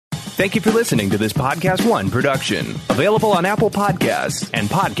Thank you for listening to this Podcast One production. Available on Apple Podcasts and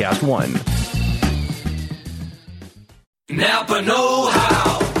Podcast One. Napa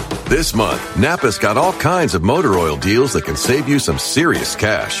know-how. This month, Napa's got all kinds of motor oil deals that can save you some serious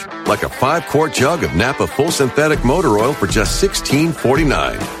cash. Like a 5-quart jug of Napa full synthetic motor oil for just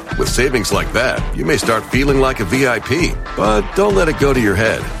 $16.49. With savings like that, you may start feeling like a VIP. But don't let it go to your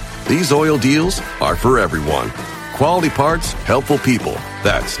head. These oil deals are for everyone. Quality parts, helpful people.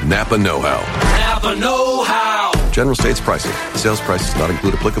 That's Napa know-how. Napa know-how. General States pricing. Sales prices not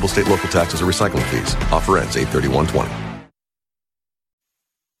include applicable state, local taxes, or recycling fees. Offer ends 8/31/20.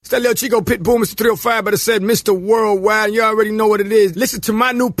 It's that little Chico Pitbull, Mr. 305, but I said Mr. Worldwide, and you already know what it is. Listen to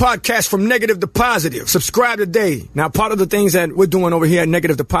my new podcast, From Negative to Positive. Subscribe today. Now, part of the things that we're doing over here at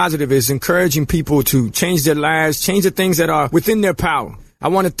Negative to Positive is encouraging people to change their lives, change the things that are within their power. I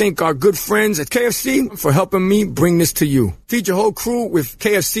want to thank our good friends at KFC for helping me bring this to you. Feed your whole crew with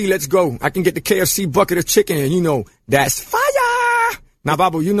KFC. Let's go. I can get the KFC bucket of chicken, and you know, that's fire. Now,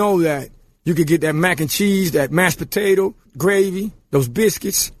 Babu, you know that you could get that mac and cheese, that mashed potato, gravy, those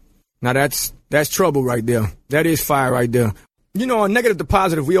biscuits. Now, that's trouble right there. That is fire right there. You know, on Negative to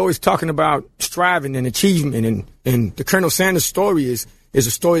Positive, we always talking about striving and achievement, and the Colonel Sanders story is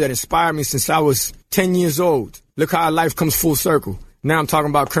a story that inspired me since I was 10 years old. Look how life comes full circle. Now I'm talking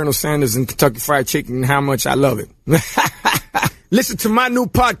about Colonel Sanders and Kentucky Fried Chicken and how much I love it. Listen to my new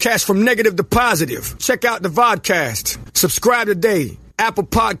podcast, From Negative to Positive. Check out the vodcast. Subscribe today. Apple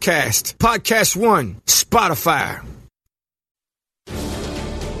Podcast, Podcast One, Spotify.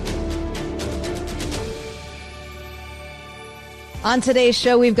 On today's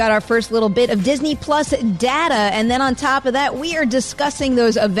show, we've got our first little bit of Disney Plus data, and then on top of that, we are discussing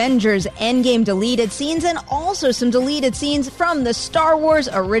those Avengers Endgame deleted scenes and also some deleted scenes from the Star Wars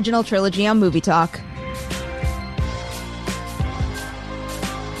original trilogy on Movie Talk.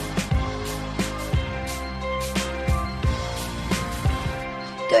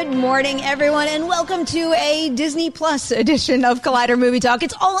 Good morning, everyone, and welcome to a Disney Plus edition of Collider Movie Talk.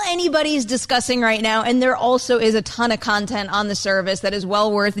 It's all anybody's discussing right now, and there also is a ton of content on the service that is well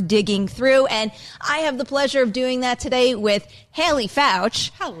worth digging through, and I have the pleasure of doing that today with Haley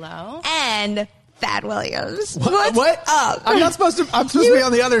Fouch. Hello. And Thad Williams. What? Up? I'm supposed to be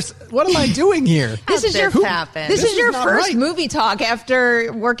on the other side. What am I doing here? This is your first right. movie talk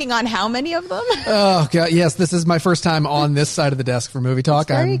after working on how many of them? Oh, God. Yes, this is my first time on this side of the desk for Movie Talk.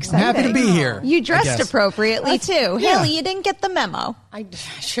 Very I'm exciting. happy to be here. You dressed appropriately, too. Yeah. Haley, you didn't get the memo. I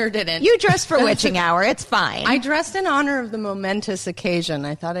sure didn't. You dressed for witching hour. It's fine. I dressed in honor of the momentous occasion.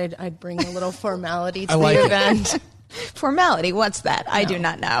 I thought I'd bring a little formality to like the it. event. Formality, what's that? I do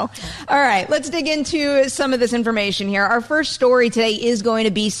not know. All right, let's dig into some of this information here. Our first story today is going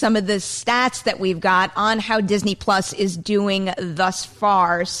to be some of the stats that we've got on how Disney Plus is doing thus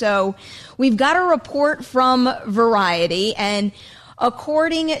far. So we've got a report from Variety, and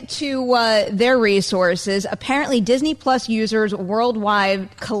according to their resources, apparently Disney Plus users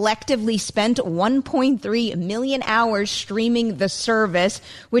worldwide collectively spent 1.3 million hours streaming the service,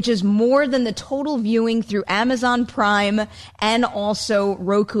 which is more than the total viewing through Amazon Prime and also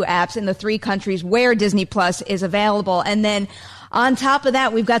Roku apps in the 3 countries where Disney Plus is available. And then on top of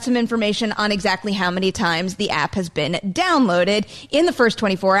that, we've got some information on exactly how many times the app has been downloaded. In the first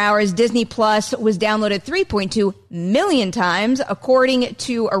 24 hours, Disney Plus was downloaded 3.2 million times, according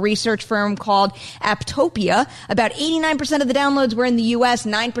to a research firm called Apptopia. About 89% of the downloads were in the U.S.,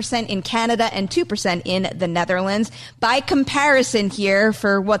 9% in Canada, and 2% in the Netherlands. By comparison here,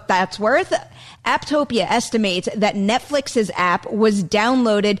 for what that's worth, Apptopia estimates that Netflix's app was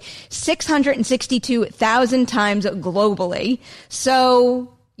downloaded 662,000 times globally.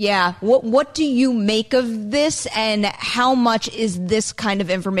 So, yeah, what do you make of this, and how much is this kind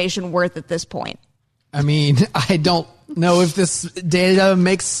of information worth at this point? I mean, I don't know if this data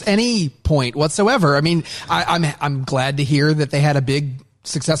makes any point whatsoever. I mean, I'm glad to hear that they had a big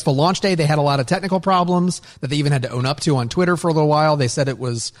successful launch day. They had a lot of technical problems that they even had to own up to on Twitter for a little while. They said it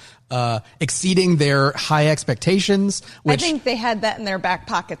was exceeding their high expectations. Which I think they had that in their back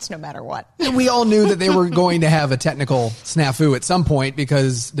pockets no matter what. We all knew that they were going to have a technical snafu at some point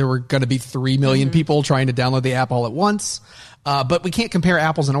because there were going to be 3 million people trying to download the app all at once. But we can't compare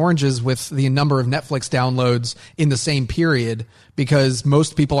apples and oranges with the number of Netflix downloads in the same period because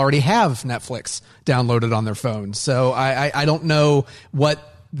most people already have Netflix downloaded on their phones. So I don't know what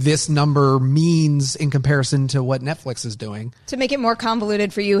this number means in comparison to what Netflix is doing. To make it more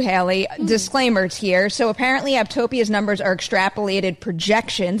convoluted for you, Haley, disclaimers here. So apparently Aptopia's numbers are extrapolated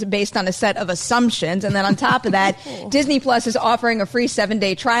projections based on a set of assumptions. And then on top of that, Disney Plus is offering a free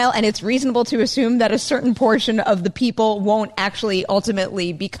 7-day trial, and it's reasonable to assume that a certain portion of the people won't actually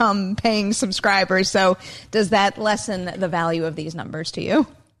ultimately become paying subscribers. So does that lessen the value of these numbers to you?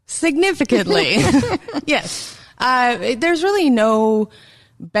 Significantly. Yes. There's really no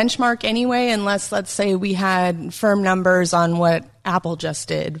benchmark anyway, unless, let's say, we had firm numbers on what Apple just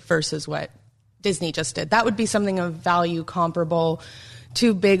did versus what Disney just did. That would be something of value comparable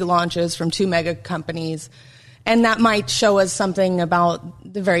to big launches from two mega companies. And that might show us something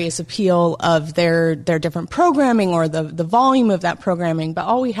about the various appeal of their different programming or the volume of that programming. But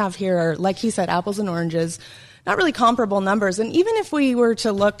all we have here are, like he said, apples and oranges, not really comparable numbers. And even if we were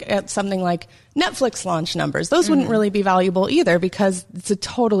to look at something like Netflix launch numbers, those wouldn't really be valuable either, because it's a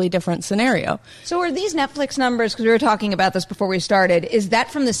totally different scenario. So are these Netflix numbers, because we were talking about this before we started, is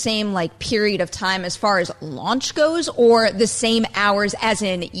that from the same period of time as far as launch goes, or the same hours as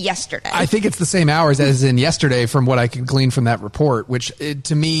in yesterday? I think it's the same hours as in yesterday from what I could glean from that report, which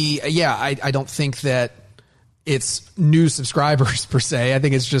to me, I don't think that it's new subscribers per se. I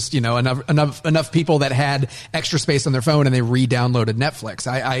think it's just, enough people that had extra space on their phone and they re-downloaded Netflix.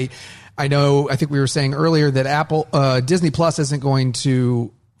 I think we were saying earlier that Disney Plus isn't going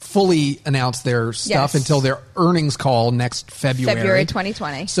to fully announce their stuff until their earnings call next February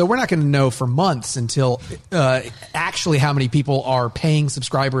 2020. So we're not going to know for months until actually how many people are paying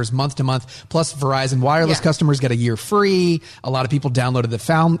subscribers month to month. Plus, Verizon Wireless customers get a year free. A lot of people downloaded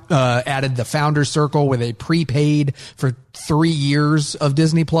added the Founders Circle, where they prepaid for 3 years of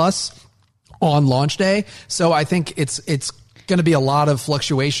Disney Plus on launch day. So I think it's going to be a lot of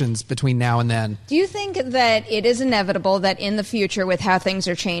fluctuations between now and then. Do you think that it is inevitable that in the future, with how things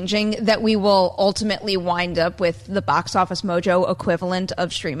are changing, that we will ultimately wind up with the Box Office Mojo equivalent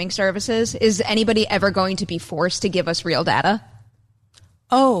of streaming services? Is anybody ever going to be forced to give us real data?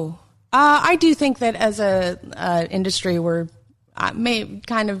 I do think that as a industry, we're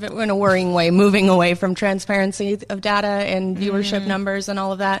kind of in a worrying way moving away from transparency of data and viewership numbers and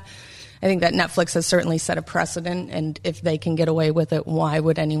all of that. I think that Netflix has certainly set a precedent, and if they can get away with it, why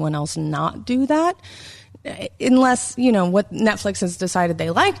would anyone else not do that? Unless, what Netflix has decided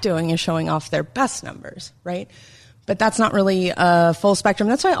they like doing is showing off their best numbers, right? But that's not really a full spectrum.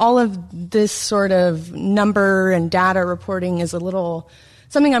 That's why all of this sort of number and data reporting is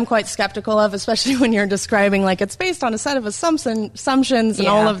something I'm quite skeptical of, especially when you're describing it's based on a set of assumptions and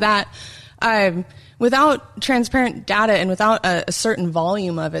all of that. Without transparent data and without a certain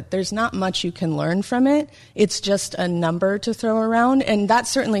volume of it, there's not much you can learn from it. It's just a number to throw around, and that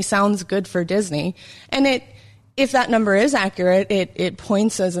certainly sounds good for Disney. And if that number is accurate, it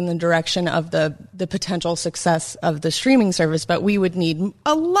points us in the direction of the potential success of the streaming service, but we would need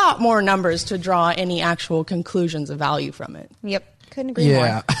a lot more numbers to draw any actual conclusions of value from it. Yep. Couldn't agree more.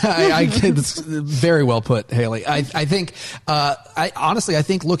 Yeah, it's very well put, Haley. I think, honestly, I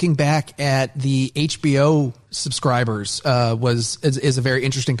think looking back at the HBO subscribers is a very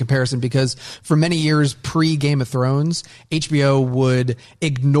interesting comparison, because for many years pre Game of Thrones, HBO would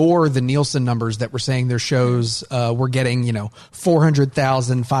ignore the Nielsen numbers that were saying their shows were getting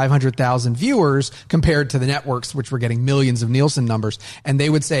 400,000, 500,000 viewers compared to the networks, which were getting millions of Nielsen numbers, and they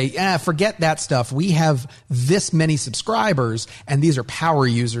would say, forget that stuff. We have this many subscribers, and these are power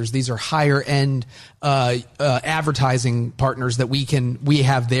users. These are higher end advertising partners that we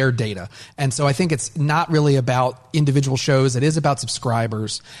have their data. And so I think it's not really about individual shows. It is about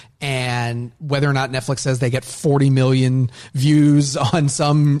subscribers, and whether or not Netflix says they get 40 million views on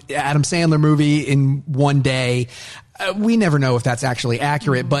some Adam Sandler movie in one day. We never know if that's actually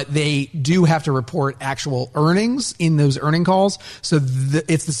accurate, but they do have to report actual earnings in those earning calls. So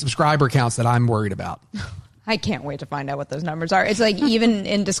it's the subscriber counts that I'm worried about. I can't wait to find out what those numbers are. It's even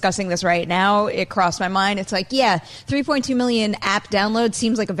in discussing this right now, it crossed my mind. It's 3.2 million app downloads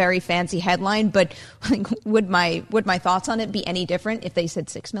seems like a very fancy headline, but would my thoughts on it be any different if they said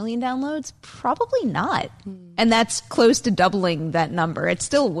 6 million downloads? Probably not. And that's close to doubling that number. It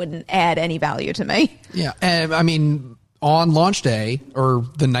still wouldn't add any value to me. Yeah. And I mean, on launch day or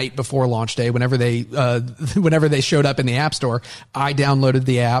the night before launch day, whenever they showed up in the App Store, I downloaded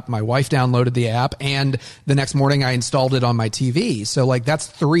the app. My wife downloaded the app, and the next morning I installed it on my TV. So that's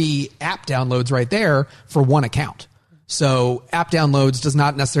 3 app downloads right there for one account. So app downloads does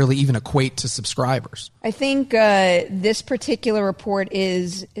not necessarily even equate to subscribers. I think this particular report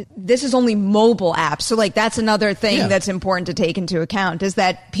this is only mobile apps. So like that's another thing that's important to take into account is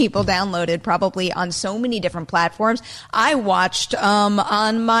that people downloaded probably on so many different platforms. I watched on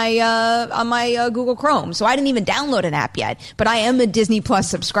my Google Chrome. So I didn't even download an app yet, but I am a Disney Plus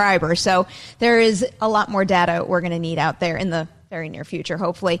subscriber. So there is a lot more data we're going to need out there in the very near future,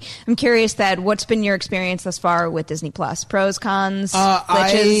 hopefully. I'm curious, Thad, what's been your experience thus far with Disney Plus? Pros, cons,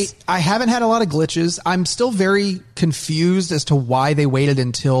 glitches? I haven't had a lot of glitches. I'm still very confused as to why they waited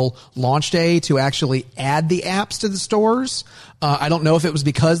until launch day to actually add the apps to the stores. I don't know if it was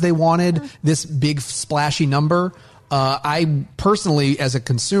because they wanted this big splashy number. I personally, as a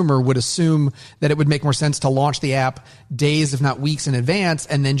consumer, would assume that it would make more sense to launch the app days, if not weeks in advance,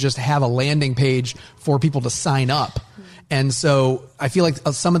 and then just have a landing page for people to sign up. And so I feel like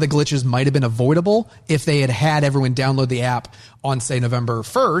some of the glitches might have been avoidable if they had everyone download the app on, say, November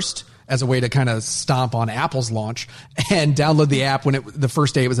 1st as a way to kind of stomp on Apple's launch and download the app when the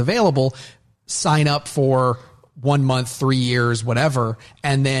first day it was available, sign up for 1 month, 3 years, whatever,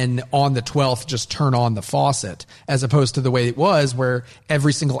 and then on the 12th just turn on the faucet, as opposed to the way it was where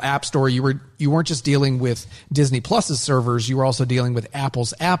every single app store you weren't just dealing with Disney Plus's servers, you were also dealing with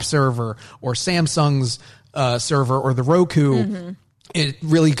Apple's app server or Samsung's server or the Roku. Mm-hmm. It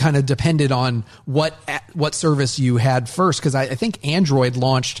really kind of depended on what service you had first, because I think Android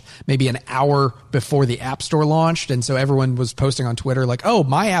launched maybe an hour before the App Store launched, and so everyone was posting on Twitter like, "Oh,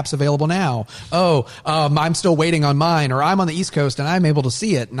 my app's available now. Oh, I'm still waiting on mine," or "I'm on the East Coast and I'm able to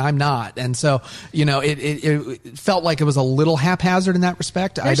see it and I'm not." And so, it felt like it was a little haphazard in that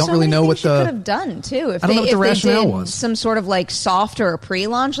respect. I don't really know what you could have done too. If I don't know what the rationale did was. Some sort of like soft or a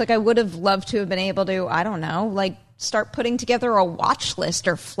pre-launch. Like I would have loved to have been able to. I don't know, like start putting together a watch list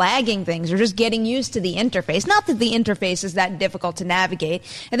or flagging things or just getting used to the interface. Not that the interface is that difficult to navigate.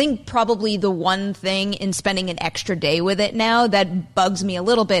 I think probably the one thing in spending an extra day with it now that bugs me a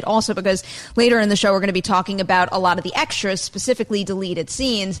little bit, also because later in the show we're going to be talking about a lot of the extras, specifically deleted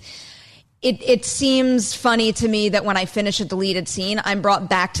scenes. It seems funny to me that when I finish a deleted scene, I'm brought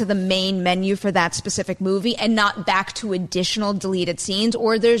back to the main menu for that specific movie and not back to additional deleted scenes,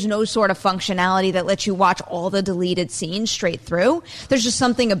 or there's no sort of functionality that lets you watch all the deleted scenes straight through. There's just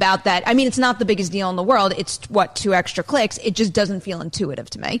something about that. I mean, it's not the biggest deal in the world. It's 2 extra clicks. It just doesn't feel intuitive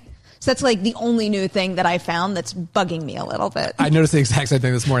to me. So that's like the only new thing that I found that's bugging me a little bit. I noticed the exact same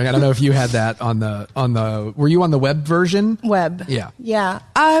thing this morning. I don't know if you had that on the. Were you on the web version? Web. Yeah. Yeah.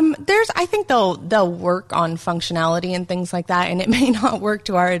 I think they'll work on functionality and things like that, and it may not work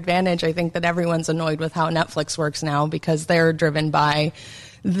to our advantage. I think that everyone's annoyed with how Netflix works now because they're driven by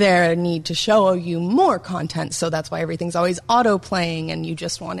their need to show you more content. So that's why everything's always auto playing and you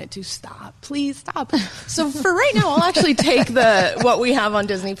just want it to stop. Please stop. So for right now, I'll actually take what we have on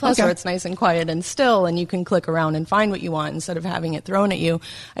Disney Plus, where it's nice and quiet and still, and you can click around and find what you want instead of having it thrown at you.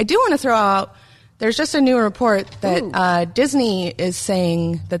 I do want to throw out, there's just a new report that Disney is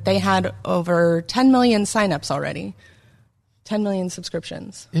saying that they had over 10 million signups already. 10 million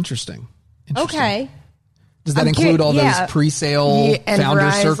subscriptions. Interesting. Okay. Does that include all those pre-sale founder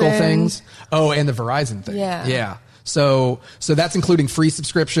Verizon. circle things? Oh, and the Verizon thing. Yeah. So that's including free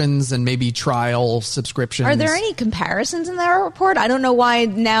subscriptions and maybe trial subscriptions. Are there any comparisons in that report? I don't know why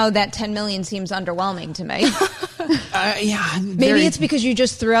now that 10 million seems underwhelming to me. Maybe it's because you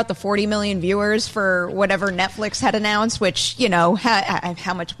just threw out the 40 million viewers for whatever Netflix had announced, which,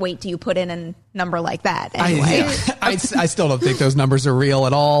 how much weight do you put in a number like that? Anyway. I still don't think those numbers are real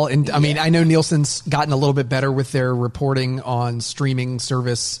at all. And I mean, I know Nielsen's gotten a little bit better with their reporting on streaming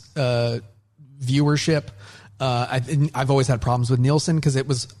service viewership. I've always had problems with Nielsen because it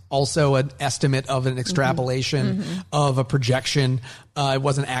was also an estimate of an extrapolation of a projection. It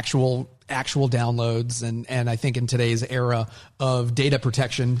wasn't actual downloads. And I think in today's era of data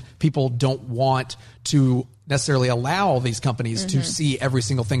protection, people don't want to necessarily allow these companies to see every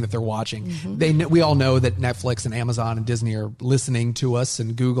single thing that they're watching. We all know that Netflix and Amazon and Disney are listening to us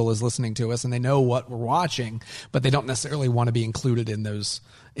and Google is listening to us and they know what we're watching, but they don't necessarily want to be included in those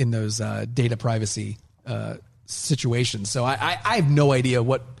data privacy situations. So I have no idea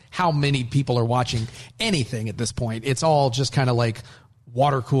how many people are watching anything at this point. It's all just kind of like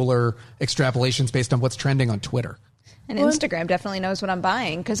water cooler extrapolations based on what's trending on Twitter. And Instagram definitely knows what I'm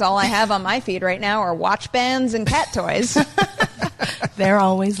buying because all I have on my feed right now are watch bands and cat toys. They're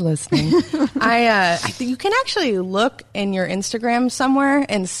always listening. I think you can actually look in your Instagram somewhere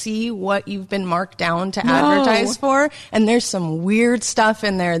and see what you've been marked down to advertise for. And there's some weird stuff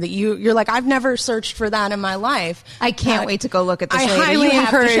in there that you're like, I've never searched for that in my life. I can't wait to go look at this later. I highly you have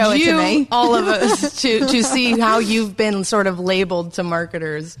encourage to show it to me. all of us, to see how you've been sort of labeled to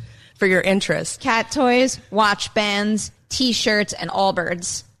marketers for your interests. Cat toys, watch bands, T-shirts, and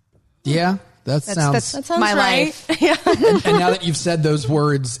Allbirds. Yeah. That sounds my right. life. Yeah. And now that you've said those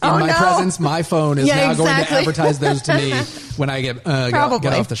words in my presence, my phone is now going to advertise those to me when I get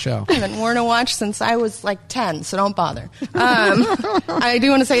off the show. I haven't worn a watch since I was like 10, so don't bother. I do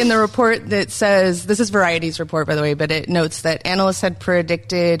want to say in the report that says, this is Variety's report, by the way, but it notes that analysts had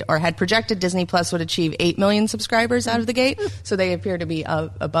predicted or had projected Disney Plus would achieve 8 million subscribers out of the gate. So they appear to be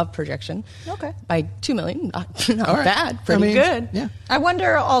above projection. Okay. By 2 million. Not right. bad. Pretty good. Yeah. I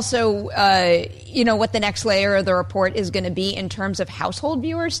wonder also, what the next layer of the report is going to be in terms of household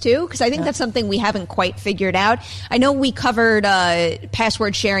viewers, too, because I think that's something we haven't quite figured out. I know we covered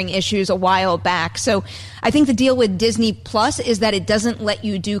password sharing issues a while back. So I think the deal with Disney Plus is that it doesn't let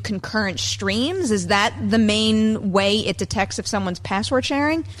you do concurrent streams. Is that the main way it detects if someone's password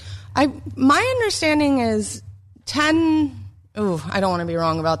sharing? My understanding is 10... Ooh, I don't want to be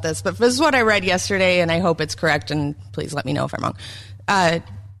wrong about this, but this is what I read yesterday, and I hope it's correct, and please let me know if I'm wrong.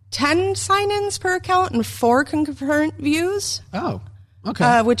 10 sign-ins per account and 4 concurrent views. Oh,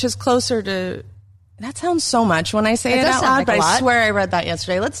 okay. Which is closer to... That sounds so much when I say it out loud, but I swear I read that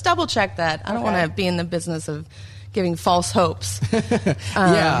yesterday. Let's double-check that. I don't want to be in the business of giving false hopes.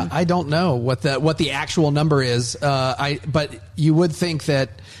 Yeah, I don't know what the actual number is. But you would think that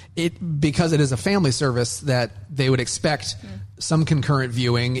because it is a family service that they would expect some concurrent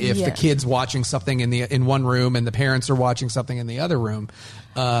viewing if the kid's watching something in one room and the parents are watching something in the other room.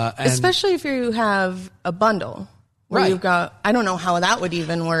 Especially if you have a bundle. Where you've got, I don't know how that would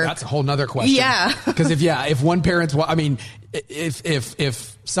even work. That's a whole nother question. Yeah. Because if one parent's,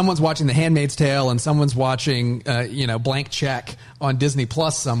 if someone's watching The Handmaid's Tale and someone's watching, Blank Check on Disney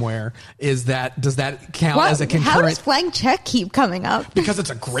Plus somewhere, does that count as a concurrent? How does Blank Check keep coming up? Because it's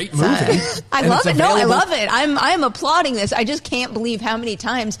a great movie. I love it. No, I love it. I'm applauding this. I just can't believe how many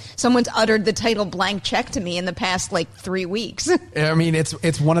times someone's uttered the title Blank Check to me in the past 3 weeks. I mean,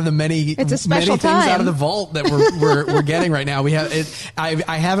 it's one of the many things out of the vault that we're getting right now. We have it.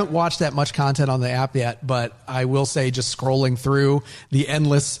 I haven't watched that much content on the app yet, but I will say just scrolling through the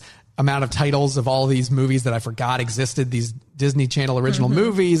endless amount of titles of all these movies that I forgot existed, these Disney Channel original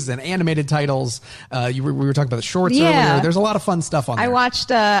movies and animated titles. We were talking about the shorts earlier. There's a lot of fun stuff on there.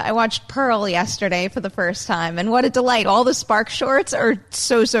 I watched Pearl yesterday for the first time, and what a delight. All the Spark shorts are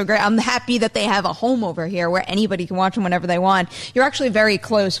so great. I'm happy that they have a home over here where anybody can watch them whenever they want. You're actually very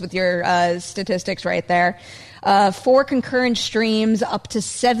close with your statistics right there. 4 concurrent streams, up to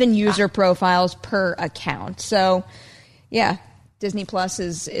 7 user profiles per account. So, yeah. Disney Plus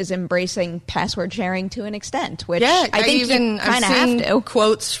is embracing password sharing to an extent, which I think you kind of have to.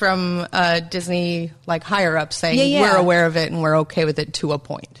 Quotes from Disney higher up saying we're aware of it and we're okay with it to a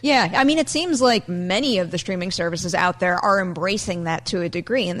point. Yeah, I mean, it seems like many of the streaming services out there are embracing that to a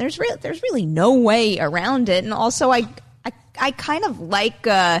degree, and there's really no way around it. And also, I kind of like.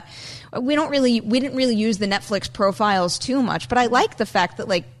 We didn't really use the Netflix profiles too much, but I like the fact that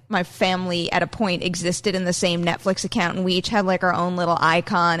my family at a point existed in the same Netflix account, and we each had our own little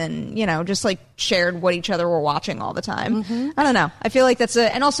icon and, just shared what each other were watching all the time. I don't know. I feel like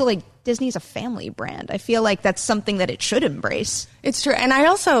and also Disney's a family brand. I feel like that's something that it should embrace. It's true. And I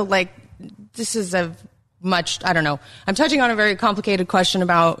also this is I don't know. I'm touching on a very complicated question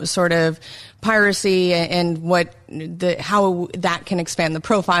about sort of piracy and how that can expand the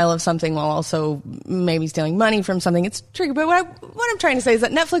profile of something while also maybe stealing money from something. It's tricky. But what I'm trying to say is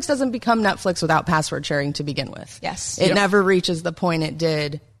that Netflix doesn't become Netflix without password sharing to begin with. Yes. It never reaches the point it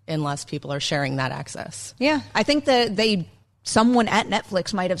did unless people are sharing that access. Yeah. I think that someone at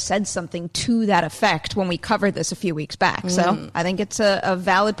Netflix might have said something to that effect when we covered this a few weeks back. So I think it's a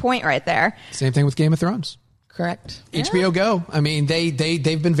valid point right there. Same thing with Game of Thrones. Correct. HBO Go. I mean,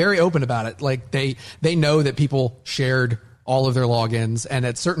 they've been very open about it. They know that people shared all of their logins, and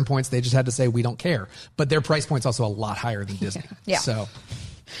at certain points they just had to say, we don't care. But their price point's also a lot higher than Disney. Yeah. So.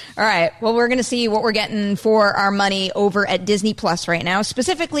 All right. Well, we're going to see what we're getting for our money over at Disney Plus right now,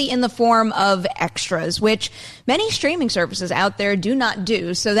 specifically in the form of extras, which many streaming services out there do not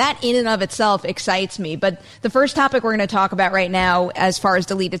do. So that in and of itself excites me. But the first topic we're going to talk about right now, as far as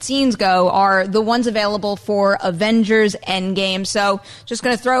deleted scenes go, are the ones available for Avengers Endgame. So just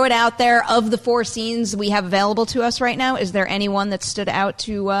going to throw it out there. Of the 4 scenes we have available to us right now, is there any one that stood out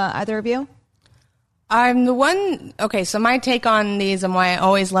to either of you? I'm the one. Okay, so my take on these and why I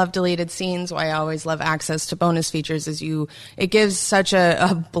always love deleted scenes, why I always love access to bonus features is it gives such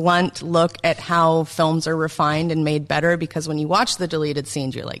a blunt look at how films are refined and made better, because when you watch the deleted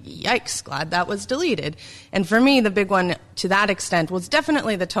scenes, you're like, yikes, glad that was deleted. And for me, the big one to that extent was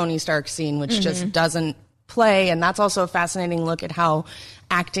definitely the Tony Stark scene, which just doesn't play. And that's also a fascinating look at how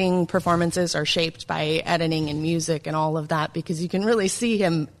acting performances are shaped by editing and music and all of that, because you can really see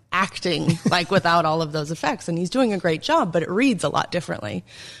him acting like without all of those effects, and he's doing a great job, but it reads a lot differently.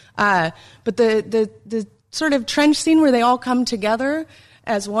 But the sort of trench scene where they all come together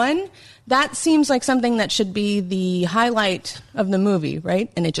as one, that seems like something that should be the highlight of the movie, right?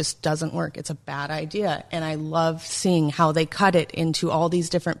 And it just doesn't work. It's a bad idea. And I love seeing how they cut it into all these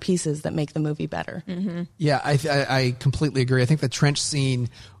different pieces that make the movie better. Mm-hmm. Yeah, I completely agree. I think the trench scene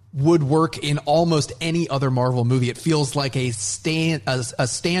would work in almost any other Marvel movie. It feels like a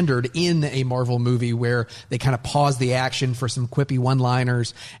standard in a Marvel movie where they kind of pause the action for some quippy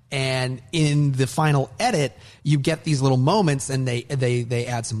one-liners, and in the final edit, you get these little moments, and they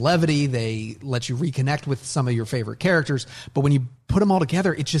add some levity. They let you reconnect with some of your favorite characters. But when you put them all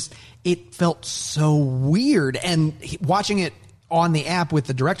together, it felt so weird. And watching it on the app with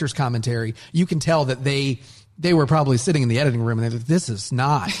the director's commentary, you can tell that they were probably sitting in the editing room and they're like, this is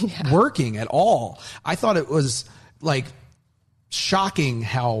not working at all. I thought it was like shocking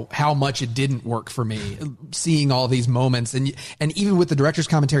how much it didn't work for me, seeing all these moments. And even with the director's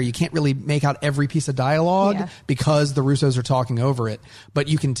commentary, you can't really make out every piece of dialogue because the Russos are talking over it. But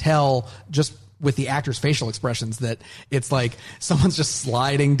you can tell just with the actors' facial expressions that it's like someone's just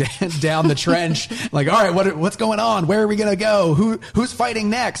sliding down the trench. Like, all right, what's going on? Where are we going to go? Who's fighting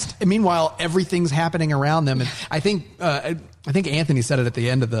next? And meanwhile, everything's happening around them. And I think Anthony said it at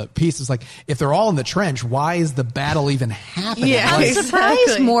the end of the piece. It's like, if they're all in the trench, why is the battle even happening? Yeah, like, I'm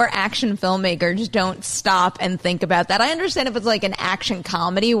surprised more action filmmakers don't stop and think about that. I understand if it's like an action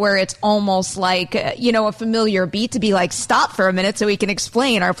comedy where it's almost like, a familiar beat to be like, stop for a minute so we can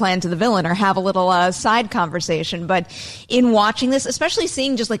explain our plan to the villain or have a little side conversation. But in watching this, especially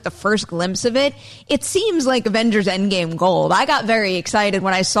seeing just like the first glimpse of it, it seems like Avengers Endgame gold. I got very excited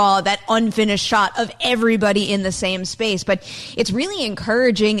when I saw that unfinished shot of everybody in the same space. But it's really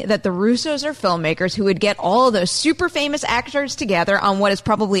encouraging that the Russos are filmmakers who would get all of those super famous actors together on what is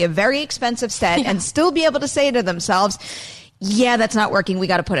probably a very expensive set and still be able to say to themselves, yeah, that's not working. We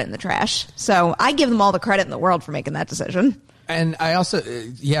got to put it in the trash. So I give them all the credit in the world for making that decision. And I also,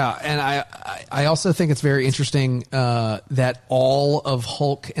 I also think it's very interesting that all of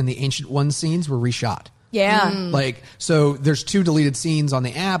Hulk and the Ancient One scenes were reshot. Yeah. Like, so there's 2 deleted scenes on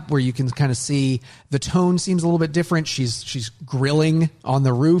the app where you can kind of see the tone seems a little bit different. She's grilling on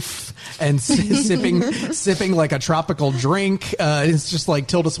the roof and sipping like a tropical drink. It's just like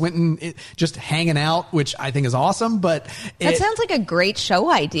Tilda Swinton just hanging out, which I think is awesome. But that sounds like a great show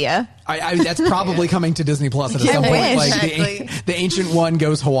idea. That's probably coming to Disney Plus at some point. Like the Ancient One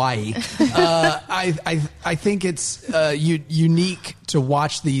goes Hawaii. I think it's unique to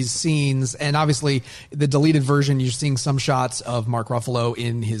watch these scenes, and obviously the deleted version, you're seeing some shots of Mark Ruffalo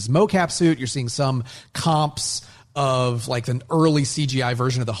in his mocap suit. You're seeing some comps of like an early CGI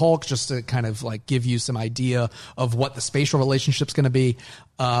version of the Hulk, just to kind of like give you some idea of what the spatial relationship's going to be.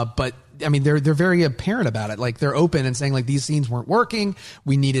 But I mean, they're very apparent about it. Like, they're open and saying like, these scenes weren't working.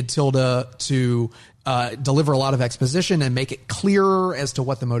 We needed Tilda to deliver a lot of exposition and make it clearer as to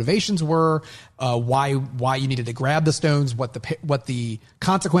what the motivations were, why you needed to grab the stones, what the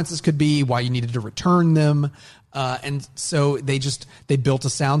consequences could be, why you needed to return them. And so they built a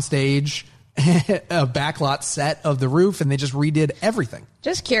soundstage, a backlot set of the roof, and they just redid everything.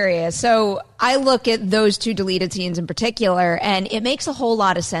 Just curious. So I look at those 2 deleted scenes in particular, and it makes a whole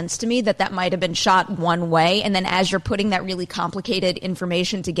lot of sense to me that might have been shot one way. And then as you're putting that really complicated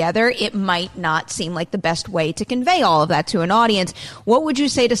information together, it might not seem like the best way to convey all of that to an audience. What would you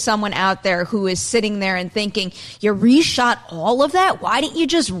say to someone out there who is sitting there and thinking, you reshot all of that? Why didn't you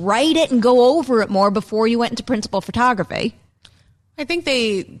just write it and go over it more before you went into principal photography? I think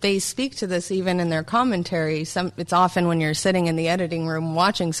they speak to this even in their commentary. It's often when you're sitting in the editing room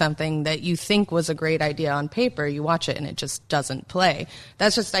watching something that you think was a great idea on paper, you watch it and it just doesn't play.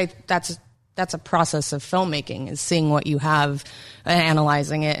 That's a process of filmmaking, is seeing what you have,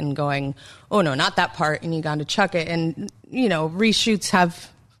 analyzing it and going, oh no, not that part, and you got to chuck it. And, reshoots have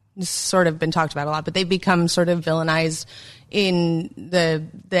sort of been talked about a lot, but they become sort of villainized in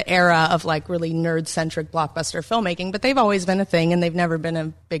the era of like really nerd-centric blockbuster filmmaking, but they've always been a thing and they've never been a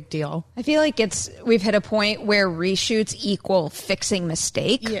big deal. I feel like we've hit a point where reshoots equal fixing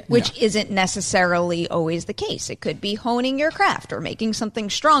mistake, which isn't necessarily always the case. It could be honing your craft or making something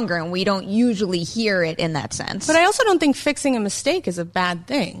stronger, and we don't usually hear it in that sense. But I also don't think fixing a mistake is a bad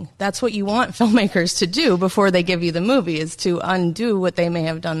thing. That's what you want filmmakers to do before they give you the movie, is to undo what they may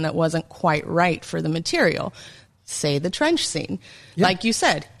have done that wasn't quite right for the material. Say the trench scene. Yep. Like you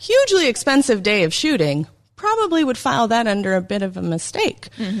said, hugely expensive day of shooting, probably would file that under a bit of a mistake.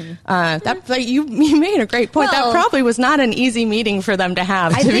 Mm-hmm. You made a great point. Well, that probably was not an easy meeting for them to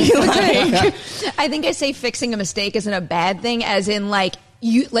have. I think I say fixing a mistake isn't a bad thing, as in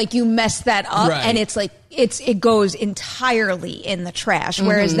you mess that up, right, and it's like it goes entirely in the trash. Mm-hmm.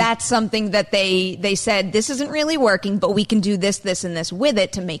 Whereas that's something that they said, this isn't really working, but we can do this, this, and this with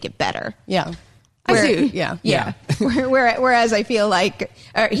it to make it better. Yeah. Whereas I feel like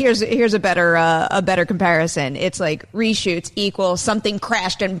here's a better comparison. It's like reshoots equal something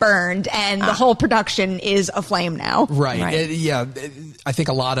crashed and burned, and the whole production is aflame now. Right. I think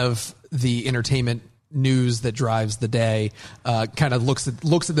a lot of the entertainment news that drives the day kind of looks at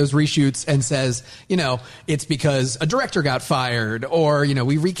those reshoots and says, it's because a director got fired, or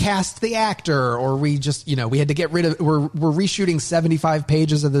we recast the actor, or we just we had to get rid of we're reshooting 75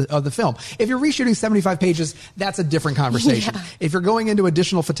 pages of the film. If you're reshooting 75 pages, that's a different conversation. Yeah. If you're going into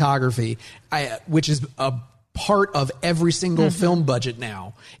additional photography, which is a part of every single film budget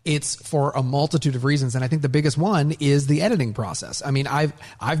now, it's for a multitude of reasons, and I think the biggest one is the editing process. I mean,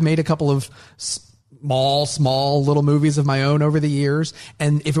 I've made a couple of small little movies of my own over the years,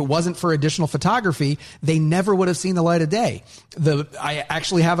 and if it wasn't for additional photography, they never would have seen the light of day. I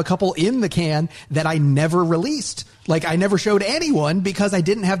actually have a couple in the can that I never released. Like, I never showed anyone because I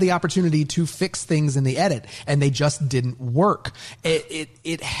didn't have the opportunity to fix things in the edit, and they just didn't work.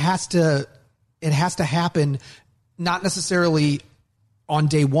 It has to happen, not necessarily on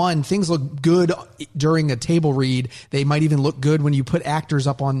day one. Things look good during a table read. They might even look good when you put actors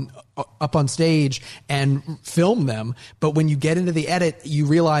up on stage and film them. But when you get into the edit, you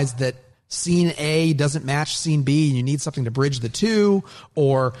realize that scene A doesn't match scene B, and you need something to bridge the two,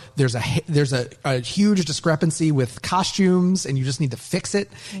 or there's a huge discrepancy with costumes and you just need to fix it.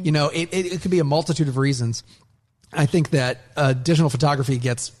 It could be a multitude of reasons. I think that digital photography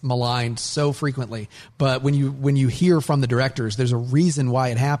gets maligned so frequently, but when you hear from the directors, there's a reason why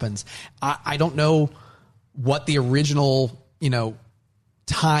it happens. I don't know what the original,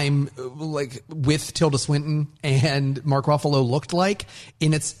 time, like with Tilda Swinton and Mark Ruffalo, looked like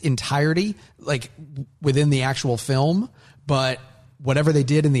in its entirety, like within the actual film, but whatever they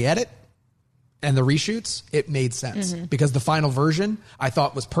did in the edit and the reshoots, it made sense because the final version I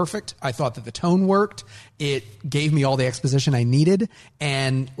thought was perfect. I thought that the tone worked. It gave me all the exposition I needed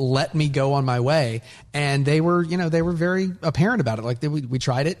and let me go on my way. And they were very apparent about it. Like we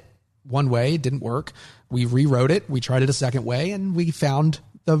tried it one way, it didn't work. We rewrote it. We tried it a second way, and we found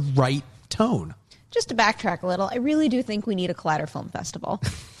the right tone. Just to backtrack a little, I really do think we need a Collider Film Festival.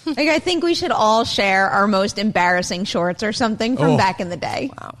 I think we should all share our most embarrassing shorts or something from back in the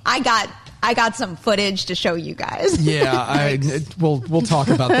day. Wow. I got some footage to show you guys. Yeah, we'll talk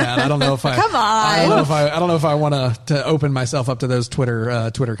about that. I don't know if Come on. I don't know if I want to open myself up to those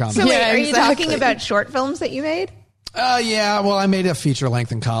Twitter comments. So wait, are you talking about short films that you made? Yeah. Well, I made a feature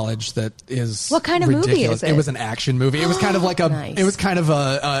length in college that is what kind of ridiculous. Movie is it? It was an action movie. It was kind of like nice. It was kind of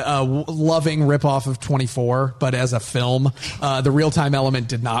a loving ripoff of 24, but as a film. The real time element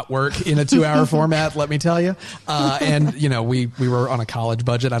did not work in a 2-hour format. Let me tell you. And we were on a college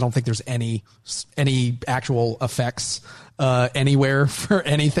budget. I don't think there's any actual effects anywhere for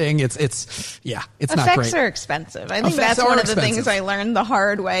anything. It's not great. Effects are expensive. I think that's one of the things I learned the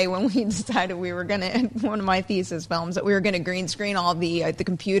hard way when we decided we were going to, one of my thesis films, that we were going to green screen all the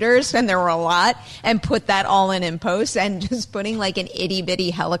computers, and there were a lot, and put that all in post, and just putting like an itty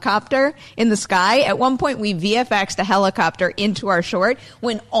bitty helicopter in the sky. At one point we VFX'd a helicopter into our short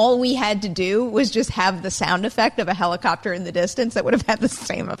when all we had to do was just have the sound effect of a helicopter in the distance that would have had the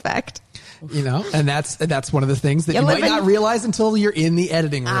same effect. And that's one of the things that you might not realize until you're in the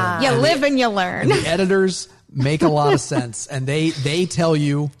editing room. You live and you learn. And the editors make a lot of sense, and they tell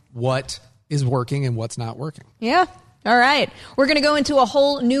you what is working and what's not working. Yeah. All right. We're going to go into a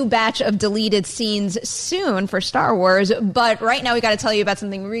whole new batch of deleted scenes soon for Star Wars, but right now we got to tell you about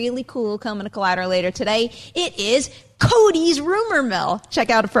something really cool coming to Collider later today. It is Cody's Rumor Mill. Check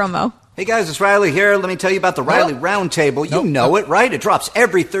out a promo. Hey guys, it's Riley here. Let me tell you about the Riley Roundtable. You know it, right? It drops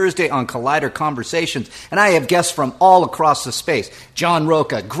every Thursday on Collider Conversations, and I have guests from all across the space. John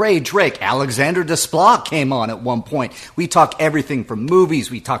Roca, Gray Drake, Alexander Desplat came on at one point. We talk everything from movies,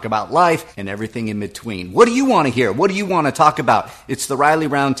 we talk about life, and everything in between. What do you want to hear? What do you want to talk about? It's the Riley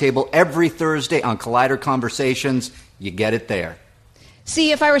Roundtable every Thursday on Collider Conversations. You get it there.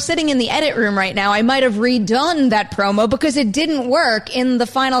 See, if I were sitting in the edit room right now, I might have redone that promo because it didn't work in the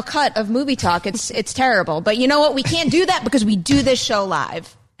final cut of Movie Talk. It's terrible. But you know what? We can't do that because we do this show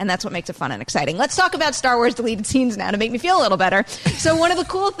live. And that's what makes it fun and exciting. Let's talk about Star Wars deleted scenes now to make me feel a little better. So one of the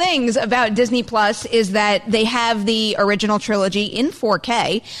cool things about Disney Plus is that they have the original trilogy in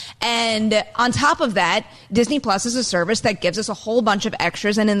 4K. And on top of that, Disney Plus is a service that gives us a whole bunch of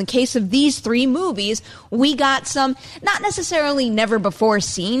extras. And in the case of these 3 movies, we got some, not necessarily never before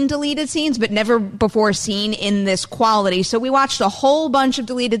seen deleted scenes, but never before seen in this quality. So we watched a whole bunch of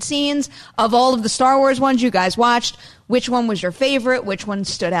deleted scenes of all of the Star Wars ones you guys watched. Which one was your favorite? Which one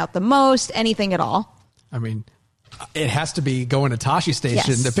stood out the most? Anything at all? I mean, it has to be going to Tashi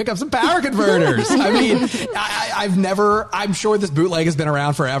Station to pick up some power converters. I mean, I've never, I'm sure this bootleg has been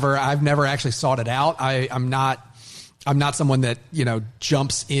around forever. I've never actually sought it out. I'm not someone that,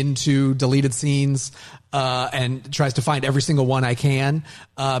 jumps into deleted scenes and tries to find every single one I can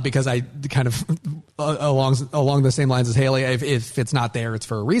because I kind of along the same lines as Haley. If it's not there, it's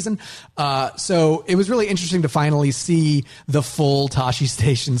for a reason. So it was really interesting to finally see the full Tashi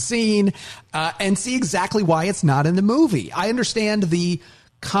Station scene and see exactly why it's not in the movie. I understand the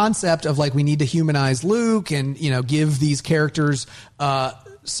concept of we need to humanize Luke and give these characters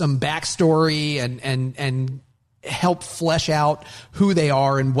some backstory and help flesh out who they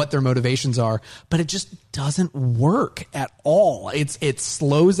are and what their motivations are, but it just doesn't work at all. It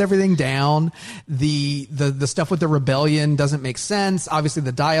slows everything down. The stuff with the rebellion doesn't make sense. Obviously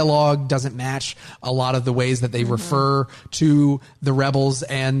the dialogue doesn't match a lot of the ways that they refer to the rebels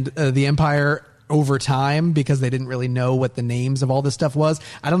and the Empire over time because they didn't really know what the names of all this stuff was.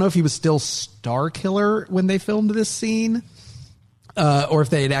 I don't know if he was still Starkiller when they filmed this scene, or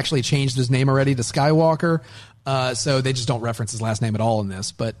if they had actually changed his name already to Skywalker. So they just don't reference his last name at all in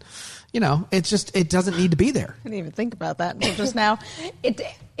this, but it doesn't need to be there. I didn't even think about that until just now.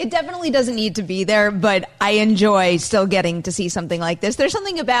 It definitely doesn't need to be there, but I enjoy still getting to see something like this. There's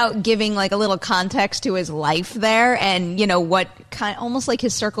something about giving a little context to his life there and, what almost like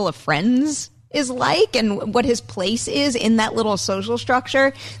his circle of friends is like and what his place is in that little social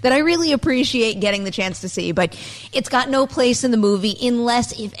structure that I really appreciate getting the chance to see. But it's got no place in the movie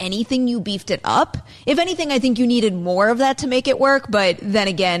unless, if anything, you beefed it up. If anything, I think you needed more of that to make it work. But then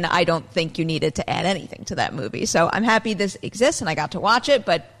again, I don't think you needed to add anything to that movie. So I'm happy this exists and I got to watch it.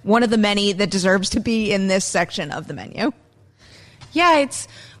 But one of the many that deserves to be in this section of the menu. Yeah, it's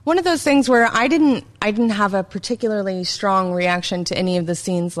one of those things where I didn't have a particularly strong reaction to any of the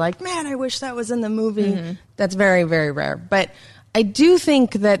scenes man, I wish that was in the movie. Mm-hmm. That's very, very rare. But I do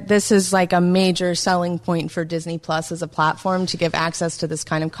think that this is a major selling point for Disney Plus as a platform to give access to this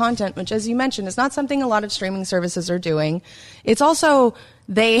kind of content, which, as you mentioned, is not something a lot of streaming services are doing. It's also,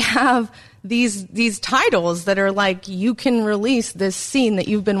 they have these titles that are you can release this scene that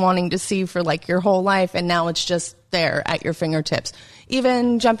you've been wanting to see for your whole life, and now it's just there at your fingertips.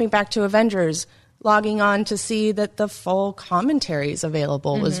 Even jumping back to Avengers, logging on to see that the full commentary is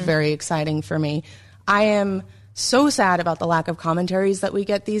available was very exciting for me. I am so sad about the lack of commentaries that we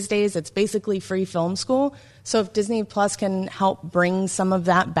get these days. It's basically free film school. So if Disney Plus can help bring some of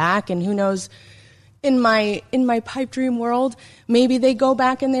that back, and who knows, in my pipe dream world, maybe they go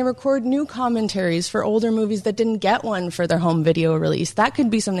back and they record new commentaries for older movies that didn't get one for their home video release. That could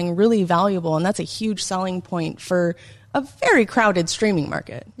be something really valuable, and that's a huge selling point for a very crowded streaming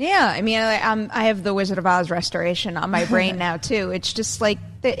market. Yeah, I mean, I have the Wizard of Oz restoration on my brain now, too. It's just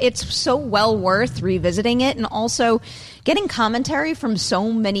it's so well worth revisiting it, and also getting commentary from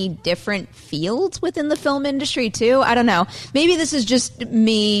so many different fields within the film industry, too. I don't know. Maybe this is just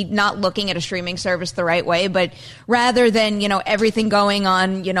me not looking at a streaming service the right way, but rather than, everything going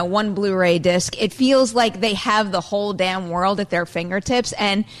on, one Blu-ray disc, it feels like they have the whole damn world at their fingertips.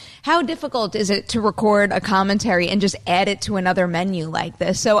 And how difficult is it to record a commentary and just add it to another menu like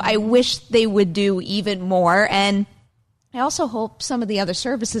this? So I wish they would do even more, and I also hope some of the other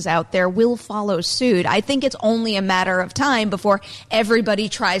services out there will follow suit. I think it's only a matter of time before everybody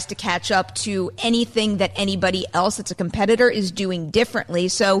tries to catch up to anything that anybody else that's a competitor is doing differently.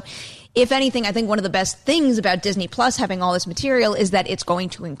 So if anything, I think one of the best things about Disney Plus having all this material is that it's going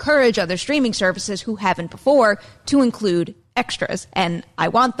to encourage other streaming services who haven't before to include extras. And I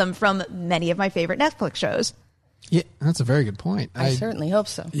want them from many of my favorite Netflix shows. Yeah, that's a very good point. I certainly hope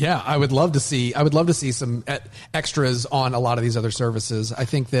so. Yeah, I would love to see some extras on a lot of these other services. I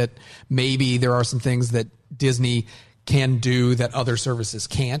think that maybe there are some things that Disney can do that other services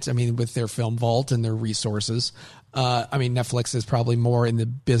can't. I mean, with their film vault and their resources. I mean, Netflix is probably more in the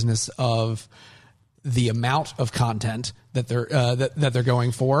business of the amount of content that they're that they're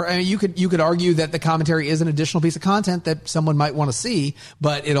going for. I mean, you could argue that the commentary is an additional piece of content that someone might want to see,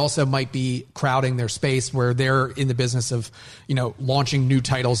 but it also might be crowding their space where they're in the business of, launching new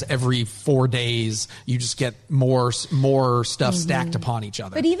titles every 4 days. You just get more stuff stacked upon each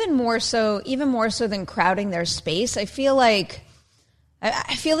other. But even more so than crowding their space, I feel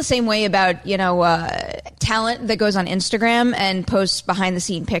the same way about, talent that goes on Instagram and posts behind the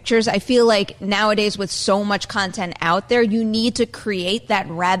scene pictures. I feel like nowadays with so much content out there, you need to create that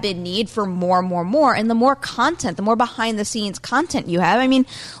rabid need for more. And the more content, the more behind the scenes content you have. I mean,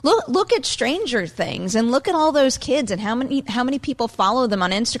 look at Stranger Things and look at all those kids and how many people follow them on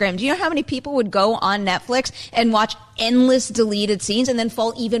Instagram. Do you know how many people would go on Netflix and watch endless deleted scenes and then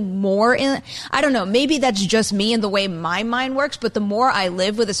fall even more in? I don't know. Maybe that's just me and the way my mind works, but the more I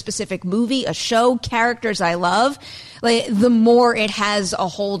live with a specific movie, a show, characters I love, the more it has a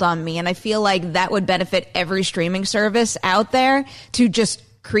hold on me. And I feel like that would benefit every streaming service out there to just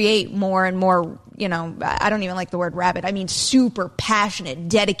create more and more, I don't even like the word rabid. I mean, super passionate,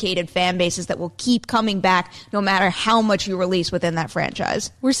 dedicated fan bases that will keep coming back no matter how much you release within that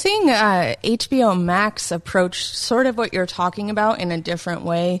franchise. We're seeing HBO Max approach sort of what you're talking about in a different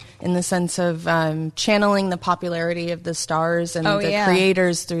way, in the sense of channeling the popularity of the stars and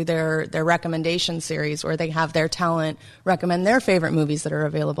creators through their recommendation series, where they have their talent recommend their favorite movies that are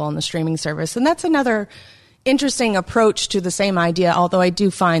available on the streaming service. And that's another interesting approach to the same idea, although I do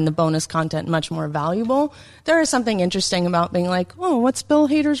find the bonus content much more valuable. There is something interesting about being like, oh, what's Bill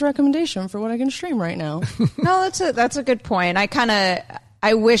Hader's recommendation for what I can stream right now? No, that's a good point.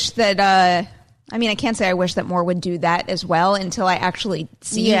 I wish that, I can't say I wish that more would do that as well until I actually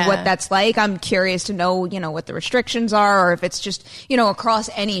see what that's like. I'm curious to know, what the restrictions are, or if it's just, across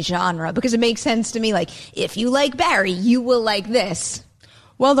any genre, because it makes sense to me. Like, if you like Barry, you will like this.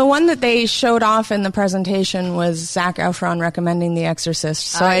 Well, the one that they showed off in the presentation was Zac Efron recommending The Exorcist,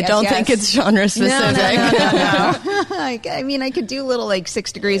 so I don't think it's genre specific. No. I could do a little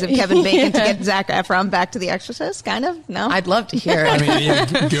 6 degrees of Kevin Bacon to get Zac Efron back to The Exorcist, kind of. No, I'd love to hear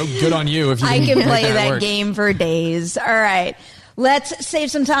it. Good on you if you I can play that game for days. All right. Let's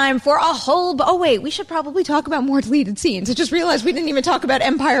save some time for a whole... Oh, wait, we should probably talk about more deleted scenes. I just realized we didn't even talk about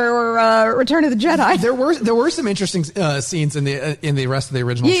Empire or Return of the Jedi. There were some interesting scenes in the rest of the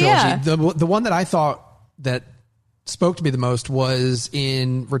original trilogy. Yeah. The one that I thought that spoke to me the most was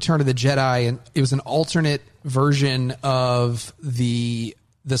in Return of the Jedi, and it was an alternate version of the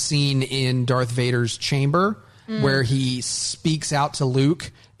scene in Darth Vader's chamber where he speaks out to Luke,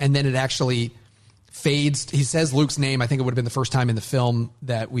 and then it actually fades. He says Luke's name. I think it would have been the first time in the film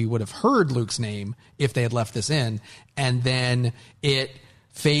that we would have heard Luke's name if they had left this in. And then it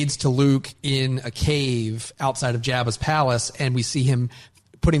fades to Luke in a cave outside of Jabba's palace, and we see him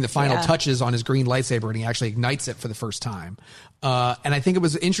putting the final touches on his green lightsaber, and he actually ignites it for the first time. And I think it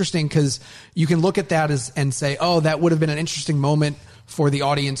was interesting because you can look at that and say, oh, that would have been an interesting moment for the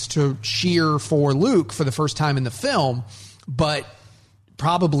audience to cheer for Luke for the first time in the film. But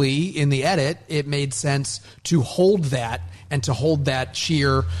probably in the edit, it made sense to hold that and to hold that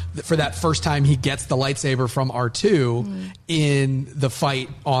cheer for that first time he gets the lightsaber from R2 in the fight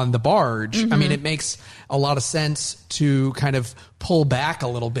on the barge. I mean, it makes a lot of sense to kind of pull back a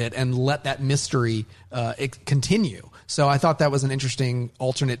little bit and let that mystery continue. So I thought that was an interesting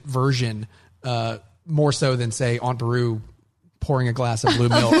alternate version, more so than, say, Aunt Beru pouring a glass of blue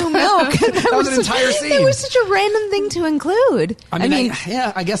milk. Blue milk. That was an entire scene. It was such a random thing to include. I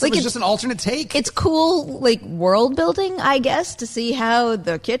guess it was just an alternate take. It's cool, world building, I guess, to see how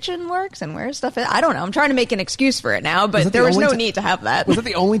the kitchen works and where stuff is. I don't know. I'm trying to make an excuse for it now, but there was no need to have that. Was it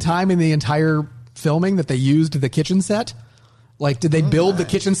the only time in the entire filming that they used the kitchen set? Did they build the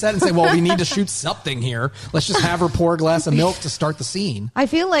kitchen set and say, well, we need to shoot something here. Let's just have her pour a glass of milk to start the scene. I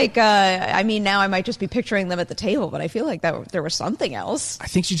feel like, now I might just be picturing them at the table, but I feel like that there was something else. I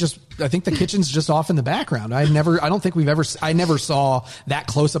think the kitchen's just off in the background. I never saw that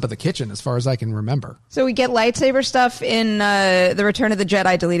close up of the kitchen as far as I can remember. So we get lightsaber stuff in the Return of the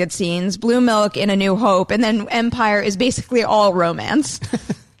Jedi deleted scenes, blue milk in A New Hope, and then Empire is basically all romance.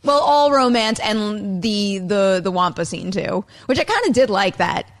 Well, all romance and the Wampa scene too, which I kind of did like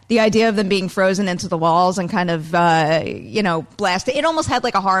that. The idea of them being frozen into the walls and kind of, blasted. It almost had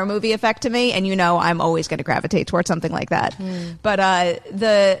like a horror movie effect to me. And I'm always going to gravitate towards something like that. But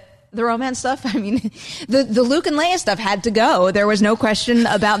The romance stuff? I mean, the Luke and Leia stuff had to go. There was no question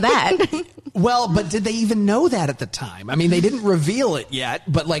about that. Well, but did they even know that at the time? I mean, they didn't reveal it yet,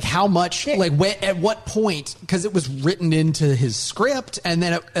 but like how much, like at what point, because it was written into his script and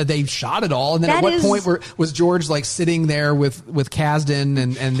then they shot it all. And then at what point was George like sitting there with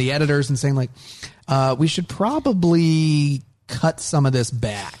Kasdan and the editors and saying like, we should probably cut some of this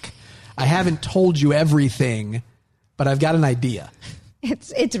back. I haven't told you everything, but I've got an idea.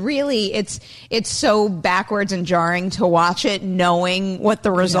 It's really so backwards and jarring to watch it knowing what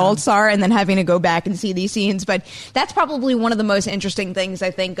the results are and then having to go back and see these scenes. But that's probably one of the most interesting things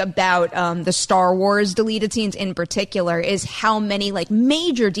I think about the Star Wars deleted scenes in particular is how many like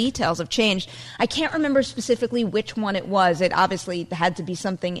major details have changed. I can't remember specifically which one it was. It obviously had to be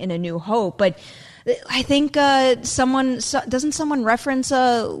something in A New Hope, but I think doesn't someone reference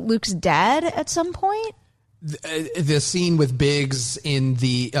Luke's dad at some point? The scene with Biggs in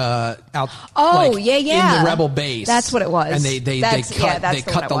the in the Rebel base. That's what it was. And they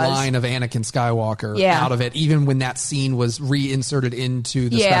cut the line of Anakin Skywalker out of it, even when that scene was reinserted into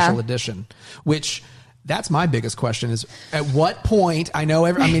the special edition. Which that's my biggest question: is at what point? I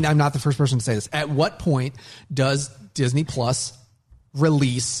mean, I'm not the first person to say this. At what point does Disney Plus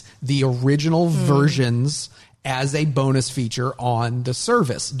release the original versions as a bonus feature on the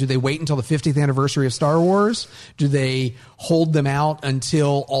service? Do they wait until the 50th anniversary of Star Wars? Do they hold them out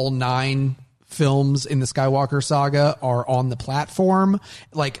until all 9 films in the Skywalker saga are on the platform?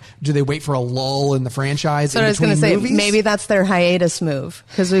 Like, do they wait for a lull in the franchise? So I was going to say, maybe that's their hiatus move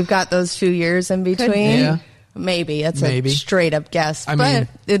because we've got those few years in between. Yeah. Maybe it's a straight up guess. But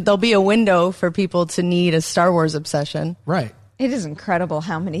there'll be a window for people to need a Star Wars obsession. Right. It is incredible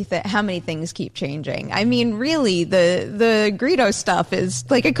how many things keep changing. I mean, really, the Greedo stuff is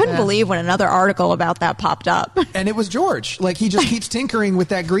like I couldn't believe when another article about that popped up. And it was George. Like he just keeps tinkering with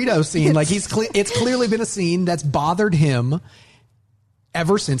that Greedo scene. Like it's clearly been a scene that's bothered him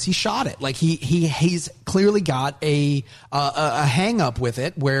ever since he shot it. Like he's clearly got a hang up with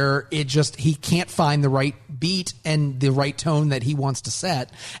it where he can't find the right beat and the right tone that he wants to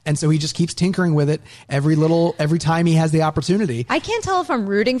set. And so he just keeps tinkering with it every time he has the opportunity. I can't tell if I'm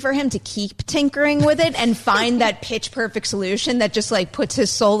rooting for him to keep tinkering with it and find that pitch perfect solution that just like puts his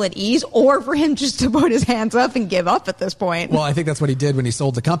soul at ease, or for him just to put his hands up and give up at this point. Well, I think that's what he did when he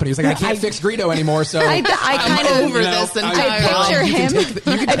sold the company. He was like, I can't fix Greedo anymore. So I kind of over this entire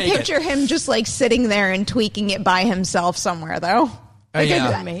I picture him just like sitting there and tweaking it by himself somewhere, though.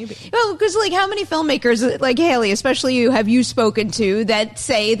 Maybe. Well, because like how many filmmakers, like Haley, especially you, have you spoken to that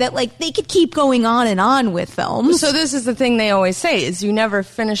say that like they could keep going on and on with films? So this is the thing they always say is you never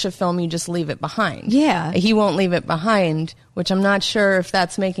finish a film, you just leave it behind. Yeah. He won't leave it behind, which I'm not sure if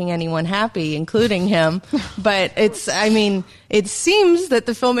that's making anyone happy, including him. But it seems that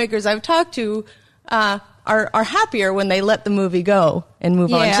the filmmakers I've talked to are happier when they let the movie go and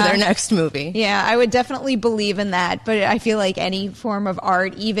move on to their next movie. Yeah, I would definitely believe in that. But I feel like any form of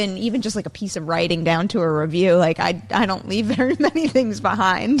art, even just like a piece of writing down to a review, like I don't leave very many things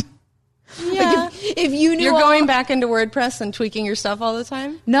behind. Yeah. Like if you knew you're going back into WordPress and tweaking your stuff all the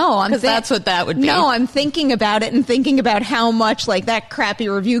time? No, because that's what that would be. No, I'm thinking about it and thinking about how much like that crappy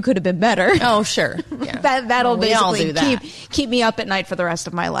review could have been better. Oh, sure. Yeah. That'll basically keep me up at night for the rest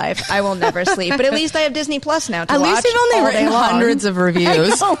of my life. I will never sleep. But at least I have Disney Plus now to watch. At least you've only written hundreds of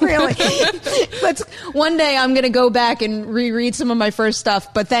reviews. Oh, really? One day I'm going to go back and reread some of my first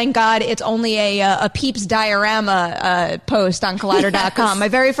stuff. But thank God it's only a Peeps diorama post on Collider.com. Yes. My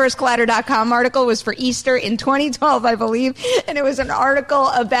very first Collider.com article was for Easter in 2012, I believe, and it was an article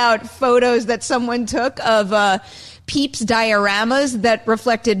about photos that someone took of Peeps dioramas that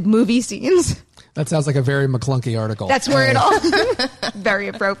reflected movie scenes. That sounds like a very McClunky article. That's where it all very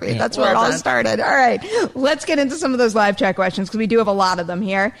appropriate. Yeah. That's where it all started. All right, let's get into some of those live chat questions because we do have a lot of them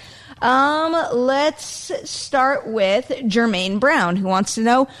here. Let's start with Jermaine Brown, who wants to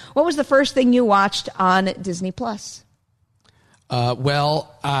know, what was the first thing you watched on Disney Plus?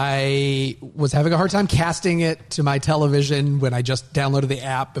 Well, I was having a hard time casting it to my television when I just downloaded the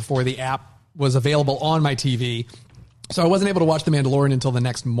app before the app was available on my TV. So I wasn't able to watch The Mandalorian until the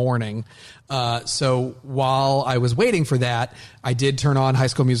next morning. So while I was waiting for that, I did turn on High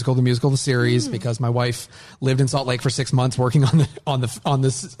School Musical, the series, because my wife lived in Salt Lake for 6 months working on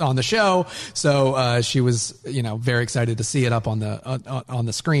the show. So she was, very excited to see it up on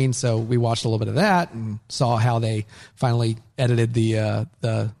the screen. So we watched a little bit of that and saw how they finally edited the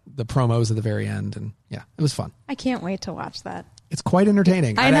promos at the very end, and yeah, it was fun. I can't wait to watch that. It's quite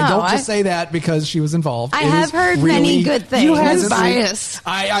entertaining. I And know. I don't just say that because she was involved. I It have is heard really many good things. You have pleasantly- bias.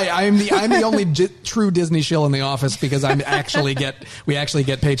 I'm the only true Disney shill in the office because we actually get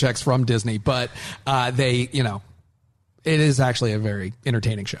paychecks from Disney, but it is actually a very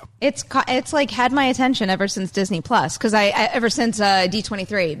entertaining show. It's like had my attention ever since Disney Plus because ever since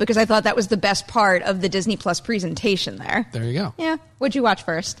D23 because I thought that was the best part of the Disney Plus presentation there. There you go. Yeah. What'd you watch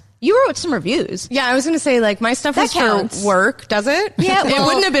first? You wrote some reviews. Yeah, I was going to say, like, my stuff That was counts. for work, does it? Yeah, it well,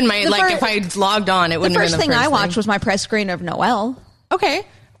 wouldn't have been my, the like, if I logged on, it wouldn't have been the first first thing I watched was my press screen of Noelle. Okay.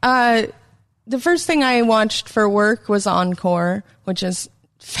 The first thing I watched for work was Encore, which is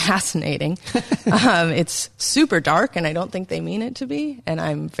fascinating. It's super dark, and I don't think they mean it to be, and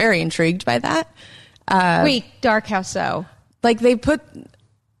I'm very intrigued by that. Wait, dark, how so? Like, they put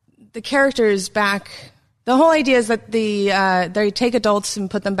the characters back. The whole idea is that they take adults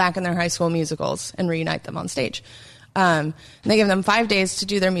and put them back in their high school musicals and reunite them on stage. And they give them 5 days to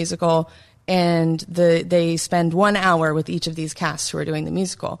do their musical, and they spend 1 hour with each of these casts who are doing the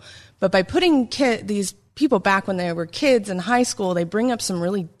musical. But by putting these people back when they were kids in high school, they bring up some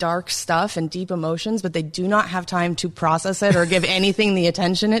really dark stuff and deep emotions, but they do not have time to process it or give anything the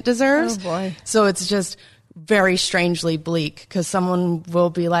attention it deserves. Oh, boy. So it's just very strangely bleak because someone will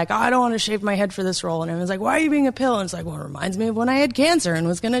be like, I don't want to shave my head for this role. And everyone's like, why are you being a pill? And it's like, well, it reminds me of when I had cancer and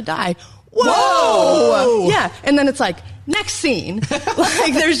was going to die. Whoa! Yeah. And then it's like, next scene.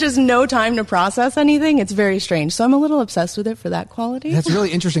 Like, there's just no time to process anything. It's very strange. So I'm a little obsessed with it for that quality. That's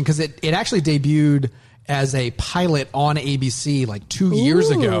really interesting because it actually debuted as a pilot on ABC like 2 years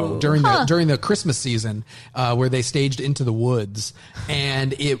ago during the Christmas season where they staged Into the Woods,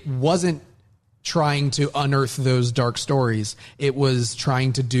 and it wasn't trying to unearth those dark stories. It was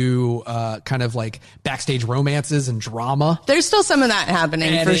trying to do kind of like backstage romances and drama. There's still some of that happening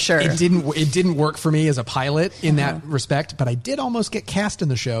And for sure. It didn't work for me as a pilot in that respect, but I did almost get cast in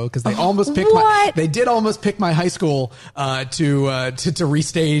the show because they almost picked my high school to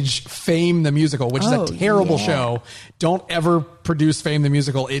restage Fame the Musical, which is a terrible show. Don't ever produce Fame the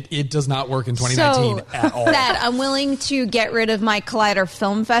Musical. It does not work in 2019 at all. That I'm willing to get rid of my Collider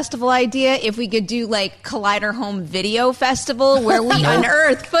Film Festival idea if we could do like Collider Home Video Festival where we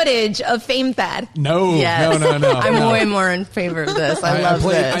unearth footage of Fame Thad. No. I'm way more in favor of this. I love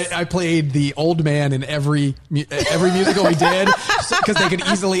this. I played the old man in every musical we did because they could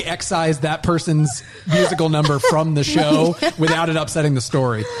easily excise that person's musical number from the show without it upsetting the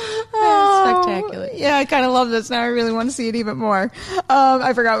story. Spectacular. Yeah, I kind of love this. Now I really want to see it even more.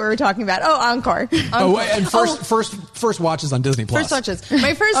 I forgot what we were talking about. Oh, Encore. And first watches on Disney Plus. First watches.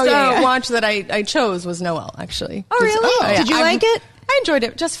 My first watch that I chose was Noelle, actually. Oh, really? Did you like it? I enjoyed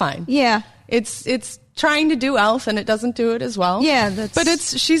it just fine. Yeah. It's trying to do Elf and it doesn't do it as well. Yeah, but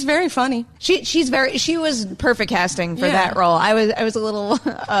she's very funny. She was perfect casting for that role. I was a little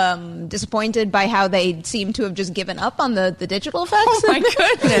disappointed by how they seemed to have just given up on the digital effects. Oh my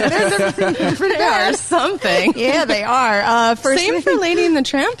goodness. They are something. Yeah, they are. Same for Lady and the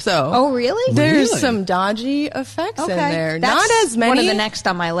Tramp though. Oh, really? There's some dodgy effects in there. That's not as many. One of the next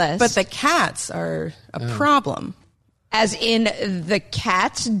on my list. But the cats are a problem. As in, the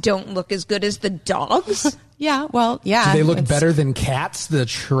cats don't look as good as the dogs? Yeah, well, yeah. Do they look better than Cats, the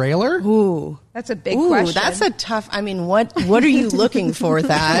trailer? Ooh. That's a big question. That's a tough... I mean, what are you looking for,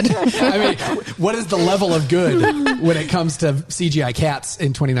 Thad? I mean, what is the level of good when it comes to CGI cats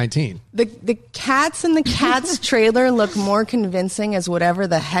in 2019? The cats in the Cats trailer look more convincing as whatever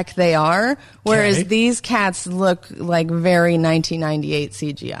the heck they are, whereas these cats look like very 1998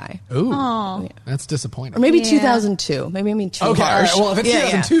 CGI. Ooh, that's disappointing. Or maybe 2002. Maybe I mean too okay, harsh. all right. Well, if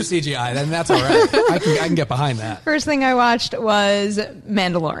it's 2002 CGI, then that's all right. I can get behind that. First thing I watched was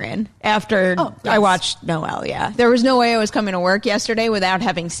Mandalorian after I watched Noelle, yeah. There was no way I was coming to work yesterday without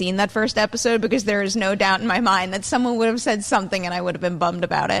having seen that first episode because there is no doubt in my mind that someone would have said something and I would have been bummed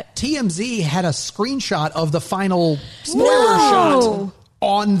about it. TMZ had a screenshot of the final spoiler shot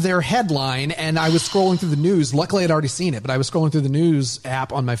on their headline, and I was scrolling through the news. Luckily, I'd already seen it, but I was scrolling through the news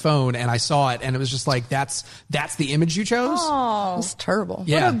app on my phone, and I saw it, and it was just like, that's the image you chose? Oh, it's terrible.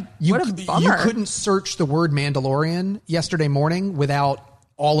 Yeah. What a bummer. You couldn't search the word Mandalorian yesterday morning without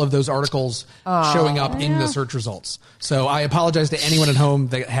all of those articles showing up in the search results. So I apologize to anyone at home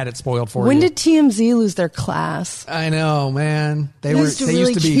that had it spoiled for you. When did TMZ lose their class? I know, man. They used to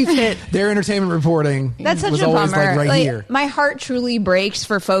really be keep it. Their entertainment reporting. That's such was a always bummer. like right here. My heart truly breaks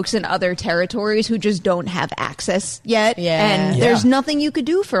for folks in other territories who just don't have access yet. Yeah. And there's nothing you could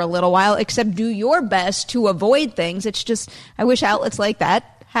do for a little while except do your best to avoid things. It's just, I wish outlets like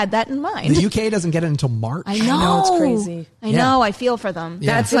that had that in mind. The UK doesn't get it until March. I know. It's crazy. I know. I feel for them.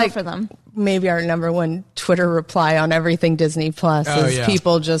 Yeah. That's I feel like for them. maybe our number one Twitter reply on everything Disney Plus is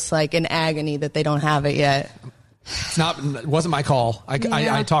people just like in agony that they don't have it yet. It wasn't my call.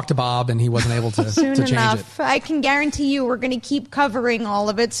 I talked to Bob and he wasn't able to change enough. it. I can guarantee you we're going to keep covering all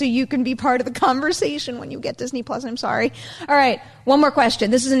of it so you can be part of the conversation when you get Disney Plus. I'm sorry. All right. One more question.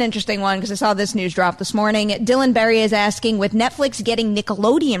 This is an interesting one because I saw this news drop this morning. Dylan Berry is asking, with Netflix getting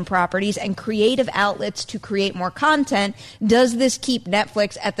Nickelodeon properties and creative outlets to create more content, does this keep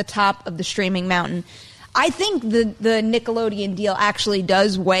Netflix at the top of the streaming mountain? I think the Nickelodeon deal actually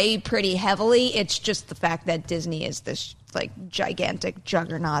does weigh pretty heavily. It's just the fact that Disney is this like gigantic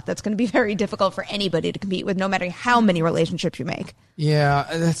juggernaut that's going to be very difficult for anybody to compete with, no matter how many relationships you make. Yeah,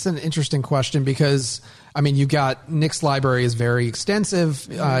 that's an interesting question because, I mean, you got Nick's library is very extensive.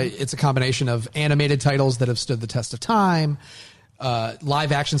 It's a combination of animated titles that have stood the test of time,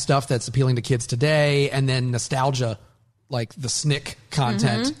 live action stuff that's appealing to kids today, and then nostalgia, like the SNCC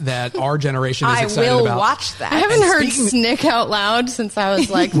content that our generation is excited about. I will watch that. I haven't heard SNCC out loud since I was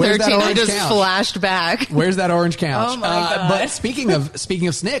like 13. I just flashed back. Where's that orange couch? Oh my God. But speaking of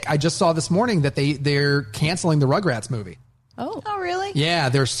SNCC, I just saw this morning that they're canceling the Rugrats movie. Oh, really? Yeah,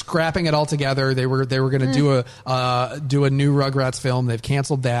 they're scrapping it all together. They were going to do a new Rugrats film. They've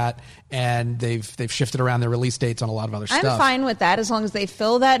canceled that, and they've shifted around their release dates on a lot of other stuff. I'm fine with that as long as they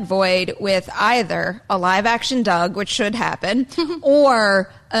fill that void with either a live action Doug, which should happen,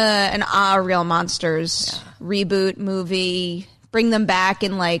 or an Real Monsters reboot movie. Bring them back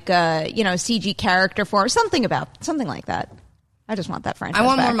in like CG character form, something like that. I just want that franchise I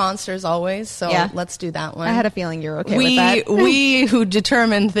want back. more monsters always, so let's do that one. I had a feeling you're okay with that. We who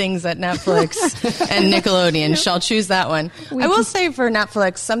determine things at Netflix and Nickelodeon shall choose that one. I will say for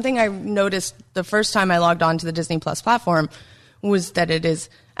Netflix, something I noticed the first time I logged on to the Disney Plus platform was that it is,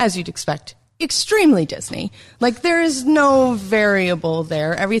 as you'd expect, extremely Disney. Like, there is no variable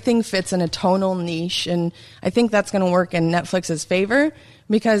there. Everything fits in a tonal niche, and I think that's going to work in Netflix's favor,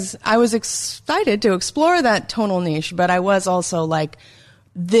 because I was excited to explore that tonal niche, but I was also like,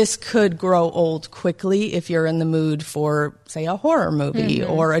 this could grow old quickly if you're in the mood for, say, a horror movie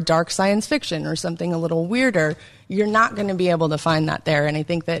or a dark science fiction or something a little weirder. You're not going to be able to find that there. And I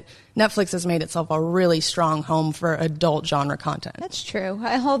think that Netflix has made itself a really strong home for adult genre content. That's true.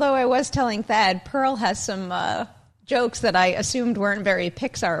 Although I was telling Thad, Pearl has some jokes that I assumed weren't very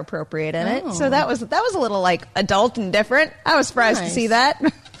Pixar appropriate in it. So that was a little like adult and different. I was surprised to see that.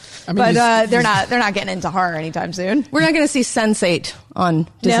 I mean, but they're not getting into horror anytime soon. We're not going to see Sense8 on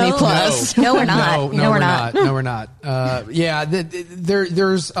Disney Plus. No, we're not. No, we're not. No, we're not. Yeah,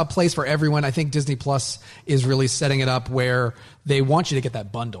 there's a place for everyone. I think Disney Plus is really setting it up where they want you to get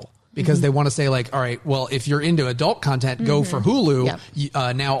that bundle. Because they want to say, like, all right, well, if you're into adult content, go for Hulu.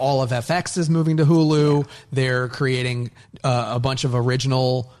 Yep. Now all of FX is moving to Hulu. Yeah. They're creating a bunch of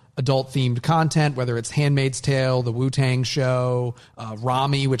original adult-themed content, whether it's Handmaid's Tale, The Wu-Tang Show,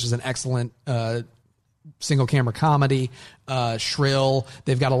 Rami, which is an excellent single-camera comedy, Shrill.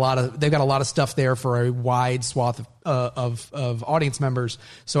 They've got a lot of stuff there for a wide swath of audience members.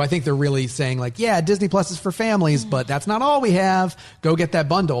 So I think they're really saying, like, yeah, Disney Plus is for families, but that's not all we have. Go get that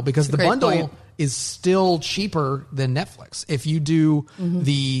bundle, because the bundle is still cheaper than Netflix. If you do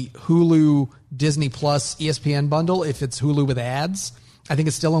the Hulu, Disney Plus, ESPN bundle, if it's Hulu with ads, I think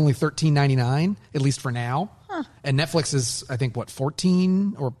it's still only $13.99, at least for now. And Netflix is, I think,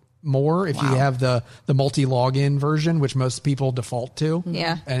 $14 or more if you have the multi-login version, which most people default to.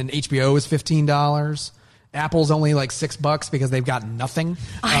 Yeah. And HBO is $15. Apple's only like $6 because they've got nothing.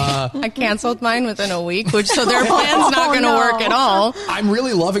 I canceled mine within a week, so their plan's not going to work at all. I'm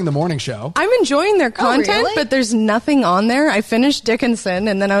really loving the morning show. I'm enjoying their content, but there's nothing on there. I finished Dickinson,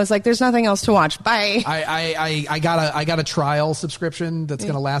 and then I was like, "There's nothing else to watch." Bye. I got a trial subscription that's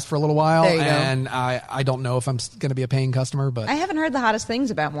going to last for a little while, and I don't know if I'm going to be a paying customer, but I haven't heard the hottest things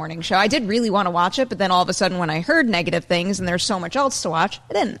about Morning Show. I did really want to watch it, but then all of a sudden, when I heard negative things and there's so much else to watch,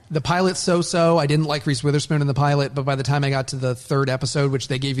 I didn't. The pilot's so. I didn't like Reese Witherspoon in the pilot, but by the time I got to the third episode, which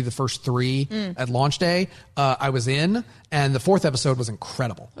they gave you the first 3 at launch day, I was in, and the fourth episode was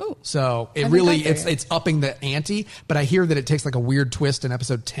incredible. Ooh. So it's upping the ante, but I hear that it takes like a weird twist in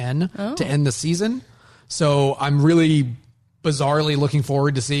episode 10 to end the season. So I'm really bizarrely looking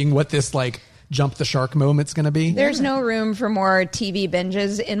forward to seeing what this like jump the shark moment's going to be. There's no room for more TV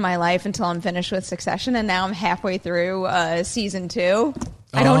binges in my life until I'm finished with Succession, and now I'm halfway through season 2.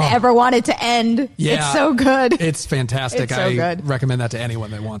 I don't ever want it to end. Yeah, it's so good. It's fantastic. It's so good. Recommend that to anyone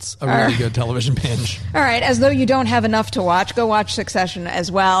that wants a really good television binge. All right, as though you don't have enough to watch, go watch Succession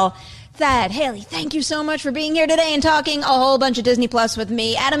as well. Thad, Haley, thank you so much for being here today and talking a whole bunch of Disney Plus with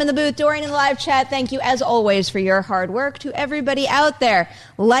me. Adam in the booth, Dorian in the live chat, thank you as always for your hard work. To everybody out there,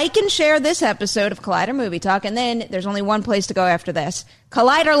 like and share this episode of Collider Movie Talk, and then there's only one place to go after this.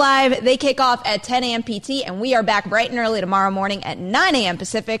 Collider Live, they kick off at 10 a.m. PT, and we are back bright and early tomorrow morning at 9 a.m.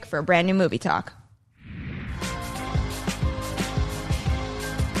 Pacific for a brand new Movie Talk.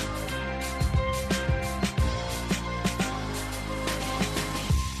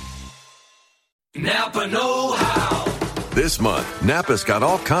 Napa know-how. This month, Napa's got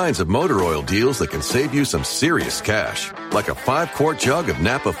all kinds of motor oil deals that can save you some serious cash. Like a 5-quart jug of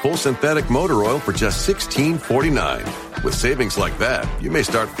Napa full synthetic motor oil for just $16.49. With savings like that, you may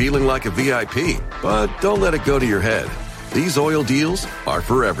start feeling like a VIP. But don't let it go to your head. These oil deals are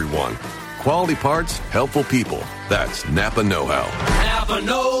for everyone. Quality parts, helpful people. That's Napa know-how. Napa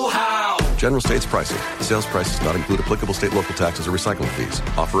know-how. General states pricing. Sales prices not include applicable state, local taxes, or recycling fees.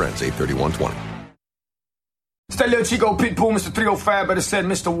 Offer ends 8/31/20. It's that little Chico Pitbull, Mr. 305, better said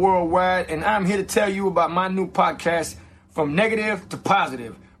Mr. Worldwide, and I'm here to tell you about my new podcast, From Negative to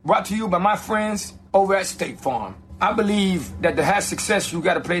Positive, brought to you by my friends over at State Farm. I believe that to have success, you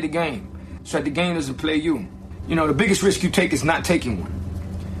got to play the game, so that the game doesn't play you. You know, the biggest risk you take is not taking one.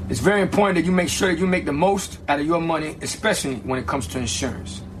 It's very important that you make sure that you make the most out of your money, especially when it comes to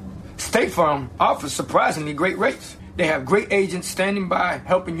insurance. State Farm offers surprisingly great rates. They have great agents standing by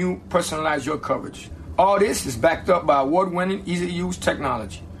helping you personalize your coverage. All this is backed up by award-winning, easy-to-use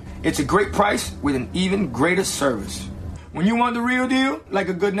technology. It's a great price with an even greater service. When you want the real deal, like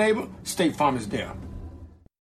a good neighbor, State Farm is there.